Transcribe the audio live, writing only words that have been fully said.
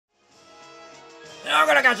I'm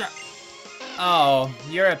gonna catch you. Oh,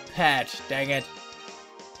 you're a pet. Dang it.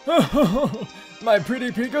 My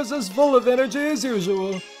pretty Pika's as full of energy as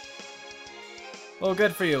usual. Well,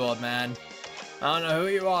 good for you, old man. I don't know who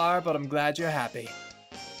you are, but I'm glad you're happy.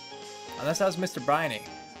 Unless that was Mr. Briney.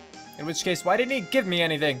 In which case, why didn't he give me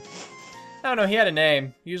anything? I don't know, he had a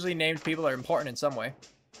name. Usually named people are important in some way.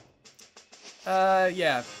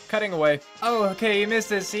 Yeah, cutting away. Oh, okay, you missed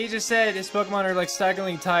this. He just said his Pokemon are like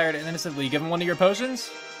staggeringly tired, and then it said, will you give him one of your potions?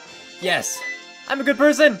 Yes. I'm a good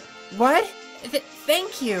person! What?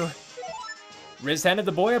 Thank you. Riz handed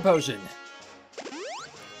the boy a potion.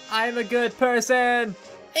 I'm a good person!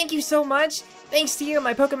 Thank you so much. Thanks to you,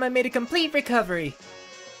 my Pokemon made a complete recovery.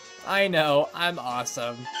 I know, I'm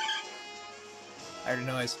awesome. I heard a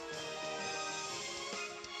noise.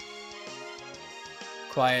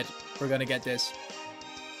 Quiet, we're gonna get this.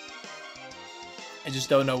 I just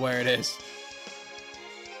don't know where it is.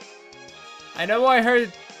 I know I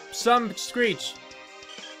heard some screech.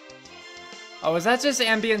 Oh, is that just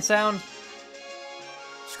ambient sound?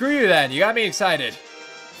 Screw you then, you got me excited.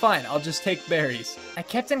 Fine, I'll just take berries. I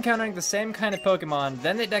kept encountering the same kind of Pokemon,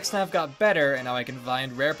 then the Dex Nav got better, and now I can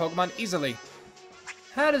find rare Pokemon easily.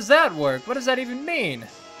 How does that work? What does that even mean?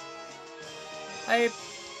 I'm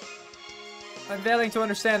failing to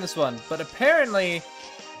understand this one, but apparently...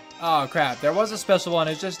 Oh crap, there was a special one,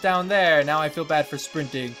 it's just down there, now I feel bad for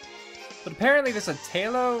sprinting. But apparently there's a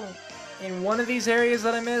Tailo in one of these areas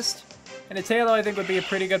that I missed. And a Tailo I think would be a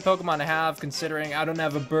pretty good Pokemon to have, considering I don't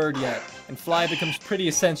have a bird yet. And fly becomes pretty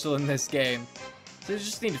essential in this game. So I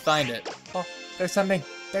just need to find it. Oh, there's something.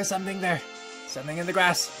 There's something there. Something in the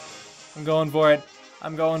grass. I'm going for it.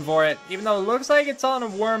 I'm going for it. Even though it looks like it's on a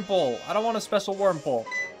worm pole. I don't want a special worm pole.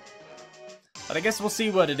 But I guess we'll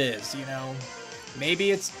see what it is, you know.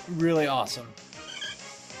 Maybe it's really awesome.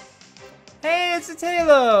 Hey, it's a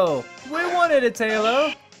Tailo! We wanted a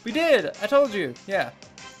Tailo! We did! I told you. Yeah.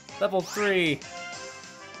 Level 3.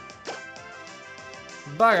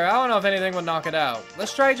 Bugger, I don't know if anything would knock it out.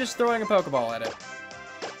 Let's try just throwing a Pokeball at it.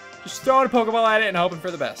 Just throwing a Pokeball at it and hoping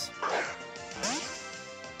for the best.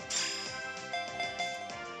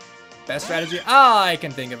 Best strategy I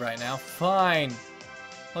can think of right now. Fine.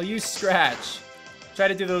 I'll use Scratch. Try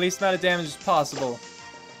to do the least amount of damage as possible.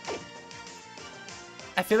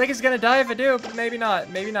 I feel like it's gonna die if I do, but maybe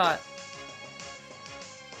not. Maybe not.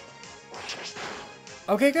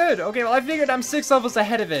 Okay, good. Okay, well, I figured I'm 6 levels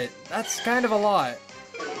ahead of it. That's kind of a lot.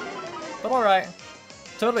 But alright.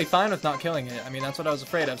 Totally fine with not killing it. I mean, that's what I was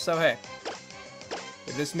afraid of, so hey.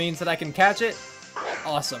 If this means that I can catch it,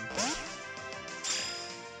 awesome.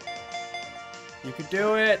 You could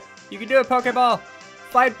do it. You can do it, Pokeball.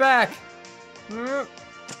 Fight back.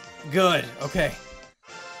 Good. Okay.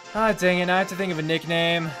 Ah, dang it. I have to think of a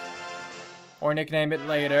nickname. Or nickname it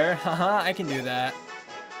later. Haha, I can do that.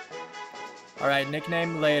 Alright,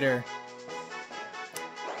 nickname later.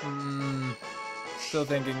 Still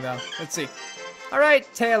thinking though. Let's see. Alright,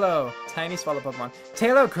 Tailo. Tiny swallow Pokemon.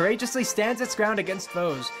 Tailo courageously stands its ground against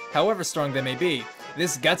foes, however strong they may be.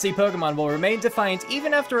 This gutsy Pokemon will remain defiant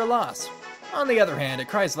even after a loss. On the other hand, it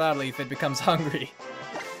cries loudly if it becomes hungry.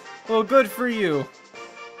 Well, good for you.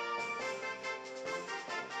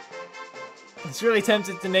 It's really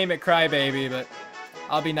tempted to name it Crybaby, but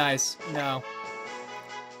I'll be nice. No.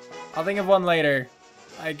 I'll think of one later.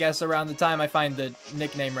 I guess around the time I find the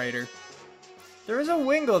nickname raider. There is a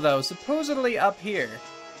Wingull, though, supposedly up here.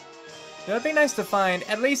 That would be nice to find,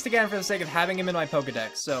 at least again for the sake of having him in my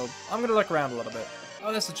Pokedex, so I'm gonna look around a little bit.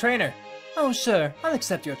 Oh, that's a trainer. Oh, sure, I'll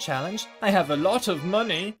accept your challenge. I have a lot of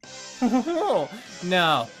money.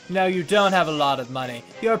 No, you don't have a lot of money.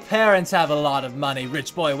 Your parents have a lot of money,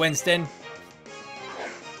 rich boy Winston.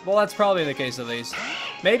 Well, that's probably the case at least.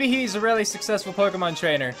 Maybe he's a really successful Pokemon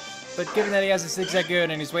trainer, but given that he has a Zigzagoon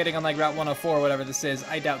and he's waiting on like Route 104 or whatever this is,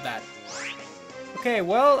 I doubt that. Okay,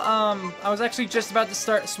 well, I was actually just about to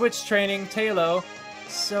start switch training Tailo,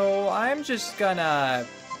 so I'm just gonna...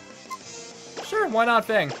 Sure, why not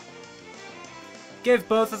thing? Give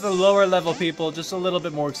both of the lower level people just a little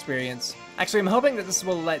bit more experience. Actually, I'm hoping that this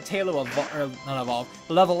will let Tailo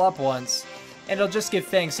level up once. And it'll just give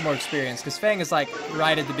Fang some more experience, because Fang is like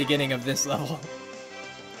right at the beginning of this level.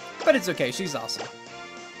 But it's okay, she's awesome.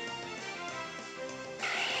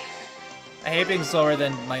 I hate being slower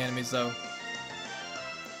than my enemies though.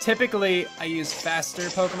 Typically, I use faster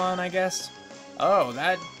Pokemon, I guess. Oh,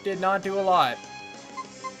 that did not do a lot.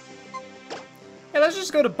 Hey, let's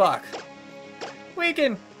just go to Buck.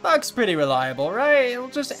 Buck's pretty reliable, right? It'll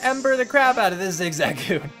just ember the crap out of this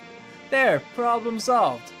Zigzagoon. There, problem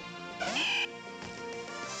solved.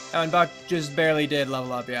 Oh, and Buck just barely did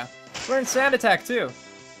level up, yeah. We're in Sand Attack, too.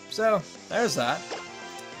 So, there's that.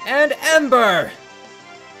 And Ember!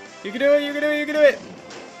 You can do it, you can do it, you can do it!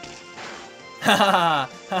 Ha ha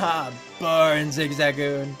ha! Burn,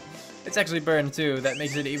 Zigzagoon. It's actually burned too, that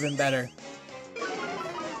makes it even better.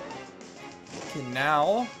 Okay,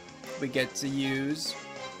 now we get to use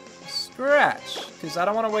Scratch, because I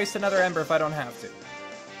don't want to waste another Ember if I don't have to.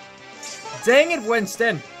 Dang it,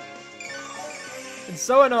 Winston! It's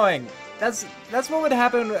so annoying. That's what would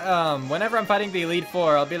happen whenever I'm fighting the Elite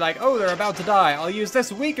Four. I'll be like, oh, they're about to die. I'll use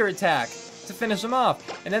this weaker attack to finish them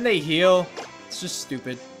off. And then they heal. It's just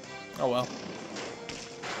stupid. Oh well.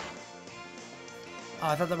 Oh,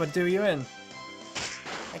 I thought that would do you in.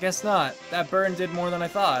 I guess not. That burn did more than I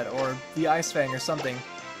thought. Or the Ice Fang or something.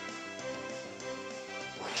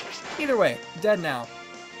 Either way, dead now.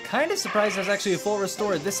 Kind of surprised there's actually a full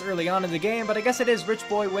restore this early on in the game, but I guess it is Rich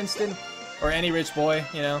Boy Winston. Or any rich boy,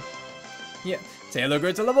 you know. Yeah. Taylor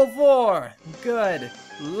grew to level 4. Good.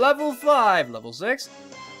 Level 5. Level 6?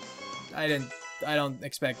 I don't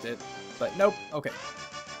expect it. But nope. Okay.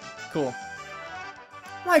 Cool.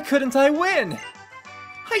 Why couldn't I win?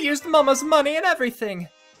 I used Mama's money and everything.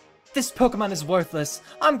 This Pokemon is worthless.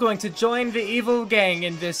 I'm going to join the evil gang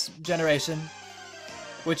in this generation.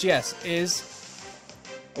 Which, yes, is...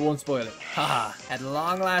 I won't spoil it. Haha. At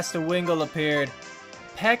long last, a Wingull appeared.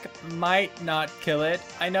 Peck might not kill it.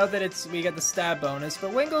 I know that we get the stab bonus,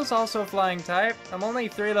 but Wingull's also a flying type. I'm only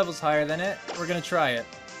 3 levels higher than it. We're gonna try it.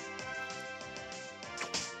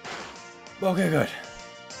 Okay, good.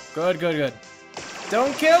 Good, good, good.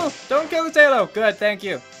 Don't kill the Tailo. Good, thank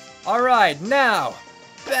you. Alright, now,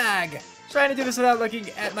 bag. Trying to do this without looking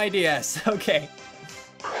at my DS. Okay.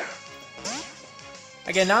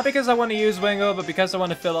 Again, not because I want to use Wingull, but because I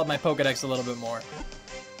want to fill up my Pokedex a little bit more.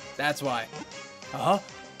 That's why. Uh-huh.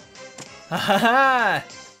 Ha ha ha!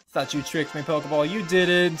 Thought you tricked me, Pokeball. You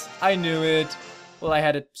didn't. I knew it. Well, I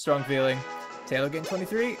had a strong feeling. Taylor getting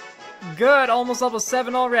 23. Good! Almost level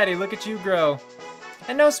 7 already. Look at you grow.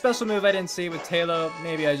 And no special move I didn't see with Taylor.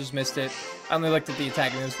 Maybe I just missed it. I only looked at the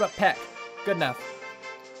attacking moves, but Peck. Good enough.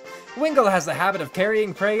 Wingull has the habit of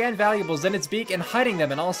carrying prey and valuables in its beak and hiding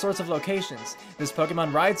them in all sorts of locations. This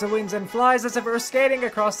Pokemon rides the winds and flies as if it were skating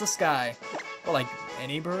across the sky. Well, like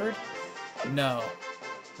any bird? No.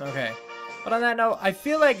 Okay. But on that note, I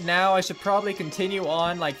feel like now I should probably continue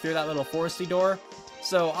on, like, through that little foresty door.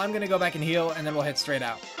 So I'm gonna go back and heal, and then we'll head straight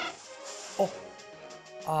out. Oh.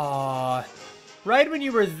 Aww. Right when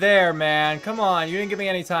you were there, man. Come on, you didn't give me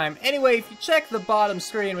any time. Anyway, if you check the bottom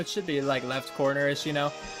screen, which should be, like, left corner-ish, you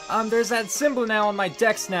know, there's that symbol now on my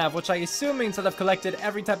Dex nav, which I assume means that I've collected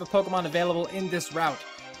every type of Pokemon available in this route.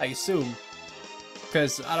 I assume.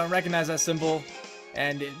 Because I don't recognize that symbol,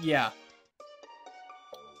 and yeah.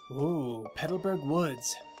 Ooh, Petalburg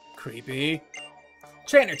Woods. Creepy.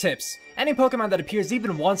 Trainer tips. Any Pokemon that appears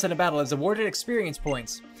even once in a battle is awarded experience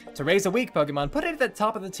points. To raise a weak Pokemon, put it at the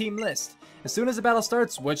top of the team list. As soon as the battle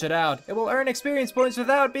starts, switch it out. It will earn experience points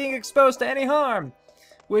without being exposed to any harm.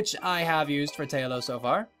 Which I have used for Tailo so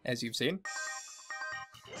far, as you've seen.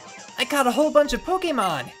 I caught a whole bunch of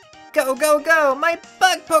Pokemon! Go, go, go! My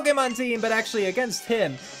bug Pokemon team! But actually against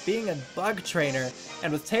him, being a bug trainer,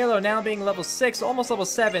 and with Tailo now being level 6, almost level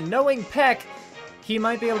 7, knowing Peck, he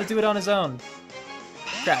might be able to do it on his own.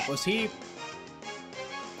 Crap, was he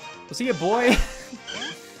a boy?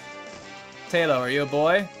 Tailo, are you a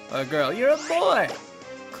boy? Or a girl? You're a boy!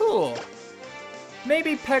 Cool.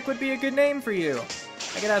 Maybe Peck would be a good name for you.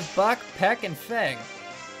 I could have Buck, Peck, and Fang.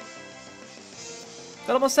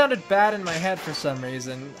 That almost sounded bad in my head for some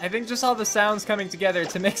reason. I think just all the sounds coming together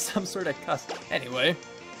to make some sort of cuss. Anyway.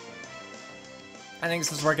 I think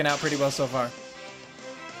this is working out pretty well so far.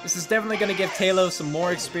 This is definitely going to give Tailo some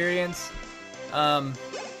more experience.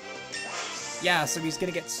 Yeah, so he's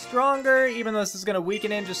going to get stronger, even though this is going to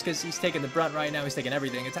weaken him just because he's taking the brunt right now. He's taking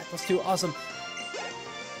everything. Attack +2, awesome.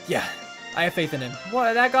 Yeah, I have faith in him.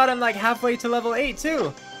 What, that got him like halfway to level 8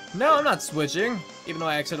 too. No, I'm not switching, even though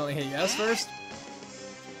I accidentally hit yes first.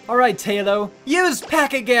 Alright, Tailo, use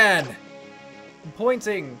Peck again! I'm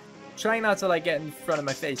pointing, trying not to like get in front of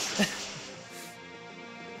my face.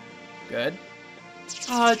 Good.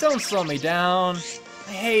 Ah, don't slow me down.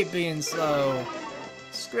 I hate being slow.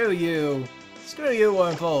 Screw you. Screw you,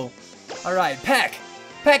 Wurmple. Alright, Peck!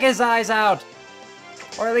 Peck his eyes out!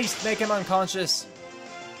 Or at least make him unconscious.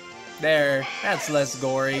 There, that's less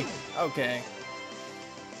gory. Okay.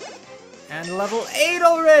 And level 8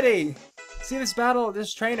 already! See, this battle,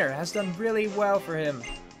 this trainer has done really well for him.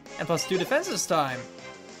 And +2 defense this time.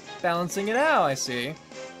 Balancing it out, I see.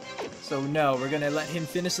 So no, we're gonna let him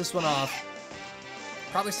finish this one off.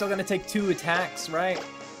 Probably still gonna take 2 attacks, right?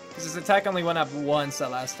 Because his attack only went up once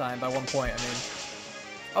that last time, by 1 point, I mean.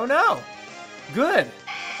 Oh no! Good!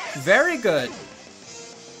 Very good.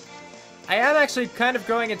 I am actually kind of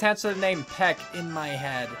growing attached to the name Peck in my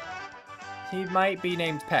head. He might be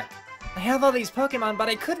named Peck. I have all these Pokemon, but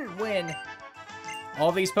I couldn't win.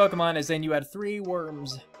 All these Pokemon as in you had 3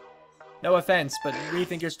 worms. No offense, but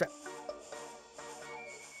rethink your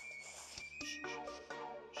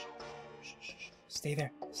Stay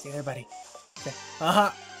there, buddy. Okay.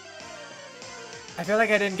 I feel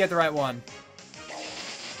like I didn't get the right one.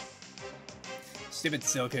 Stupid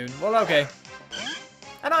Silcoon. Well, okay.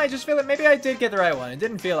 I don't know, I just feel like maybe I did get the right one. It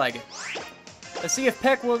didn't feel like it. Let's see if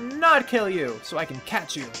Peck will not kill you, so I can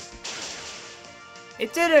catch you.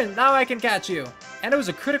 It didn't! Now I can catch you. And it was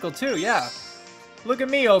a critical too, yeah. Look at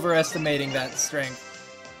me overestimating that strength.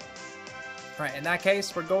 Alright, in that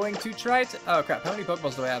case, we're going to try to... Oh crap, how many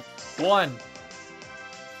Pokeballs do I have? 1.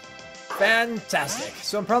 Fantastic.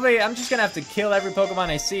 So I'm just gonna have to kill every Pokemon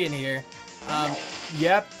I see in here.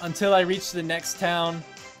 Yep, until I reach the next town,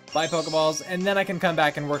 buy Pokeballs, and then I can come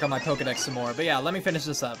back and work on my Pokedex some more. But yeah, let me finish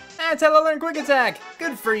this up. Until I learn Quick Attack!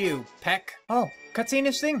 Good for you, Peck. Oh,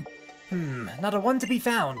 cutscene-ish thing? Not a one to be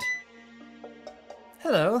found.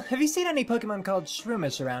 Hello, have you seen any Pokemon called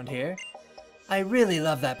Shroomish around here? I really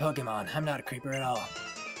love that Pokemon. I'm not a creeper at all.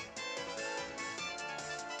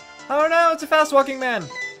 Oh no, it's a fast-walking man!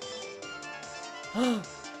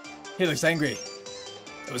 He looks angry.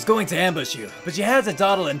 I was going to ambush you, but you had to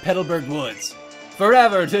dawdle in Petalburg woods.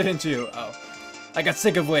 Forever, didn't you? Oh, I got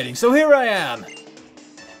sick of waiting, so here I am.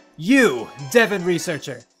 You, Devon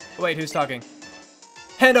researcher. Wait, who's talking?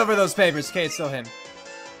 Hand over those papers. Okay, it's still him.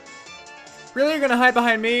 Really, you're gonna hide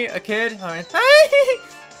behind me, a kid? Alright.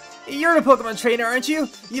 You're a Pokemon trainer, aren't you?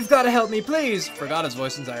 You've got to help me, please. Forgot his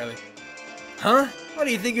voice entirely. Huh? What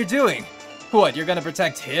do you think you're doing? What, you're gonna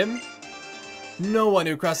protect him? No one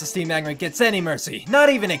who crosses Team Magma gets any mercy, not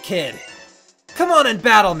even a kid. Come on and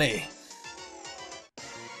battle me!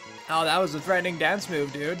 Oh, that was a threatening dance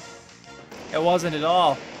move, dude. It wasn't at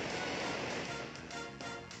all.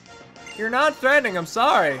 You're not threatening, I'm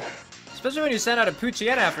sorry. Especially when you send out a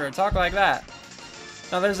Poochyena after a talk like that.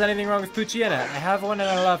 Not that there's anything wrong with Poochyena. I have one and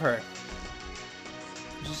I love her.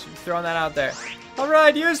 Just throwing that out there.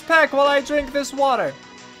 Alright, use Peck while I drink this water.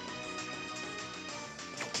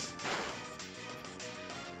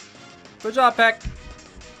 Good job, Peck.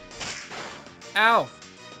 Ow.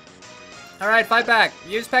 Alright, fight back.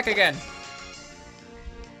 Use Peck again.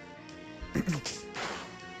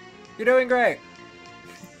 You're doing great.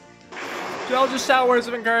 So I'll just shout words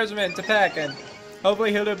of encouragement to Peck, and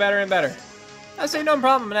hopefully he'll do better and better. I say no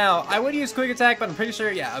problem now. I would use Quick Attack, but I'm pretty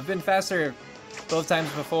sure, yeah, I've been faster both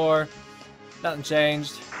times before. Nothing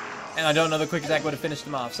changed. And I don't know the Quick Attack would have finished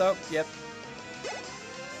him off, so, yep.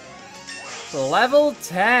 Level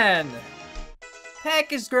 10.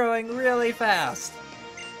 Peck is growing really fast.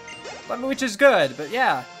 I mean, which is good, but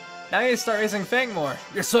yeah. Now you start raising Fang more.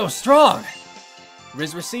 You're so strong!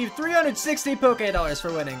 Riz received 360 Poke Dollars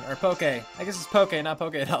for winning. Or Poke. I guess it's Poke, not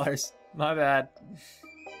Poke Dollars. My bad.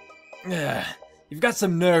 You've got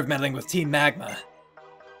some nerve meddling with Team Magma.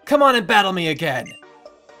 Come on and battle me again!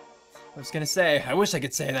 I was gonna say, I wish I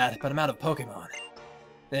could say that, but I'm out of Pokemon.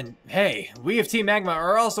 Then, hey, we of Team Magma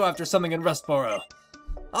are also after something in Rustboro.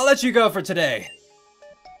 I'll let you go for today.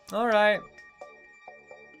 Alright.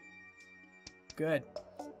 Good.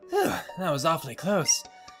 That was awfully close.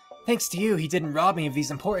 Thanks to you, he didn't rob me of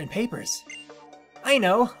these important papers. I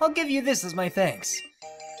know, I'll give you this as my thanks.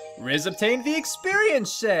 Riz obtained the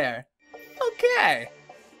experience share. Okay.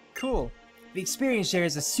 Cool. The experience share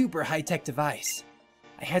is a super high-tech device.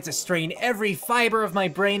 I had to strain every fiber of my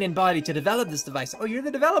brain and body to develop this device. Oh, you're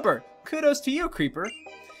the developer. Kudos to you, Creeper.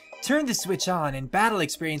 Turn the switch on and battle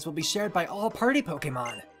experience will be shared by all party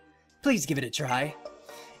Pokemon. Please give it a try.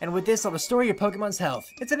 And with this, I'll restore your Pokemon's health.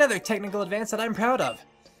 It's another technical advance that I'm proud of.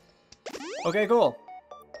 Okay, cool.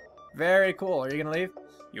 Very cool. Are you gonna leave?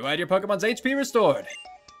 You had your Pokemon's HP restored.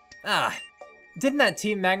 Ah. Didn't that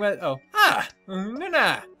Team Magma... Oh. Ah!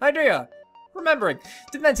 Nah. Idea. Remembering.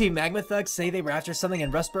 Didn't that Team Magma thugs say they were after something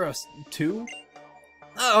in Rustboro 2?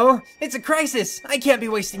 Uh-oh. It's a crisis. I can't be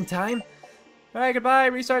wasting time. Alright, goodbye,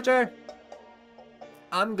 researcher.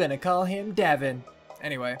 I'm gonna call him Devon.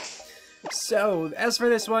 Anyway. So, as for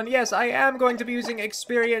this one, yes, I am going to be using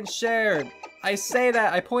experience shared. I say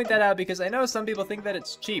that, I point that out because I know some people think that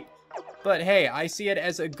it's cheap. But hey, I see it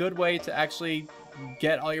as a good way to actually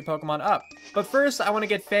get all your Pokemon up. But first, I want to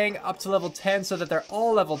get Fang up to level 10 so that they're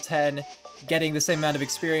all level 10, getting the same amount of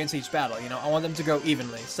experience each battle. You know, I want them to go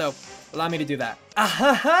evenly. So, allow me to do that.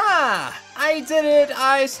 Ahaha! I did it!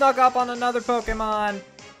 I snuck up on another Pokemon!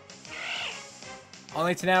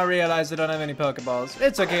 Only to now realize I don't have any Pokeballs.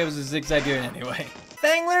 It's okay, it was a Zigzagoon anyway.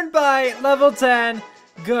 Fang learned by level 10.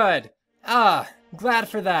 Good. Ah, glad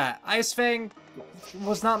for that. Ice Fang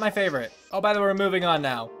was not my favorite. Oh, by the way, we're moving on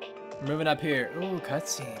now. We're moving up here. Ooh,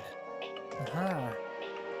 cutscene. Aha.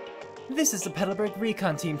 This is the Petalburg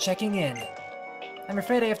recon team checking in. I'm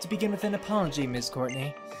afraid I have to begin with an apology, Ms.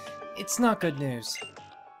 Courtney. It's not good news.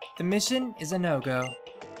 The mission is a no-go.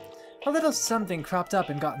 A little something cropped up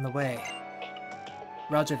and got in the way.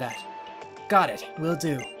 Roger that. Got it. Will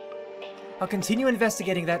do. I'll continue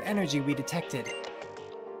investigating that energy we detected.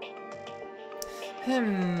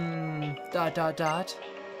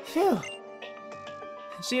 Phew.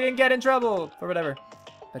 She didn't get in trouble, or whatever.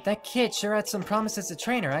 But that kid sure had some promise as a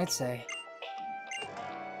trainer, I'd say.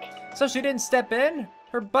 So she didn't step in?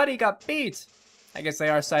 Her buddy got beat. I guess they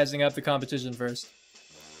are sizing up the competition first.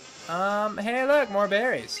 Hey look, more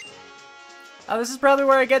berries. Oh, this is probably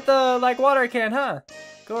where I get the, like, water can, huh?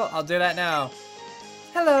 Cool, I'll do that now.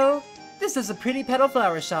 Hello. This is a pretty petal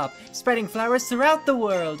flower shop, spreading flowers throughout the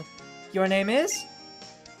world. Your name is?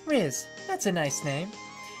 Riz. That's a nice name.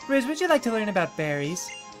 Riz, would you like to learn about berries?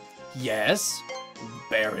 Yes.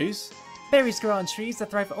 Berries? Berries grow on trees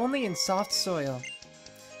that thrive only in soft soil.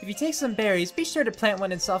 If you take some berries, be sure to plant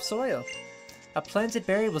one in soft soil. A planted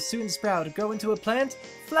berry will soon sprout, grow into a plant,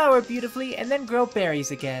 flower beautifully, and then grow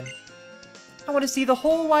berries again. I want to see the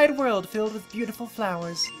whole wide world filled with beautiful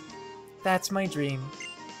flowers. That's my dream.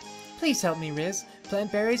 Please help me, Riz.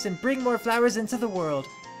 Plant berries and bring more flowers into the world.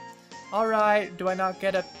 Alright, do I not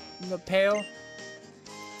get a pail?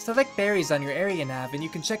 Select berries on your area nav and you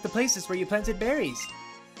can check the places where you planted berries.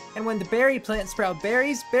 And when the berry plants sprout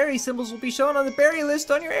berries, berry symbols will be shown on the berry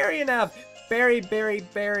list on your area nav. Berry, berry,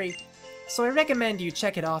 berry. So I recommend you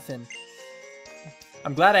check it often.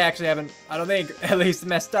 I'm glad I actually haven't, I don't think, at least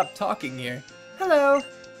messed up talking here. Hello.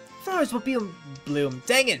 Flowers will bloom.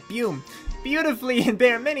 Dang it, beautifully and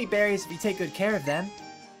bear many berries if you take good care of them.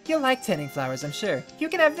 You'll like tending flowers, I'm sure. You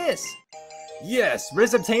can have this. Yes,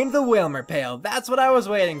 Riz obtained the Wilmer pail. That's what I was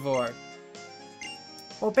waiting for.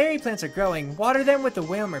 While berry plants are growing, water them with the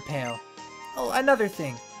Wilmer pail. Oh, another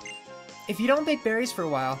thing. If you don't pick berries for a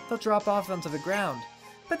while, they'll drop off onto the ground.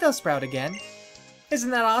 But they'll sprout again.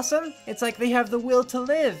 Isn't that awesome? It's like they have the will to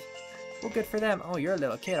live. Well, good for them. Oh, you're a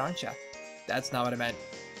little kid, aren't you? That's not what I meant.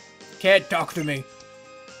 Kid, talk to me.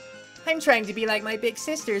 I'm trying to be like my big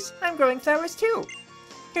sisters. I'm growing flowers too.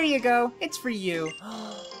 Here you go. It's for you.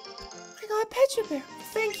 I got a Petra berry.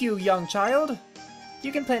 Thank you, young child.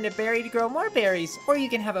 You can plant a berry to grow more berries, or you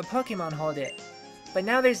can have a Pokemon hold it. But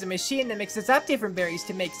now there's a machine that mixes up different berries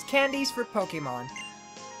to make candies for Pokemon.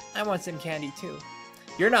 I want some candy too.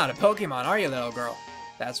 You're not a Pokemon, are you, little girl?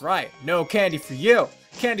 That's right. No candy for you.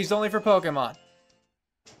 Candy's only for Pokemon.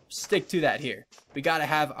 Stick to that here. We gotta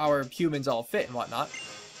have our humans all fit and whatnot.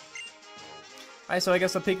 Alright, so I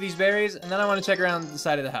guess I'll pick these berries, and then I want to check around the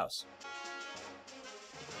side of the house.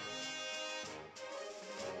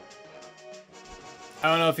 I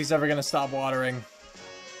don't know if he's ever gonna stop watering.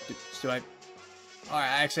 Do I...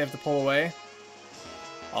 Alright, I actually have to pull away.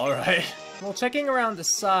 Alright. Well, checking around the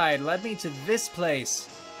side led me to this place.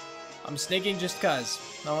 I'm sneaking just cuz.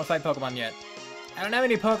 I don't want to fight Pokemon yet. I don't have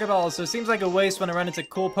any Pokeballs, so it seems like a waste when I run into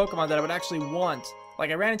cool Pokemon that I would actually want. Like,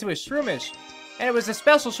 I ran into a Shroomish. And it was a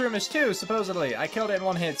special Shroomish too, supposedly. I killed it in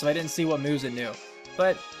one hit, so I didn't see what moves it knew.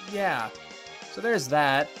 But, yeah. So there's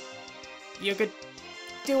that. You could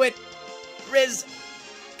do it. Riz.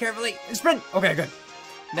 Carefully. Sprint. Okay, good.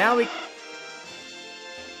 Now we...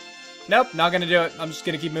 Nope, not gonna do it. I'm just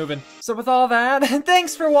gonna keep moving. So with all that,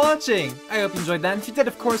 thanks for watching! I hope you enjoyed that, and if you did,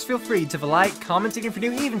 of course, feel free to like, comment, and if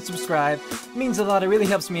you're new, even subscribe. It means a lot, it really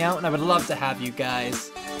helps me out, and I would love to have you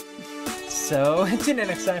guys. So, tune in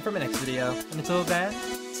next time for my next video. And until then,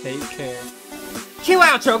 take care. Cue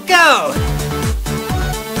outro, go!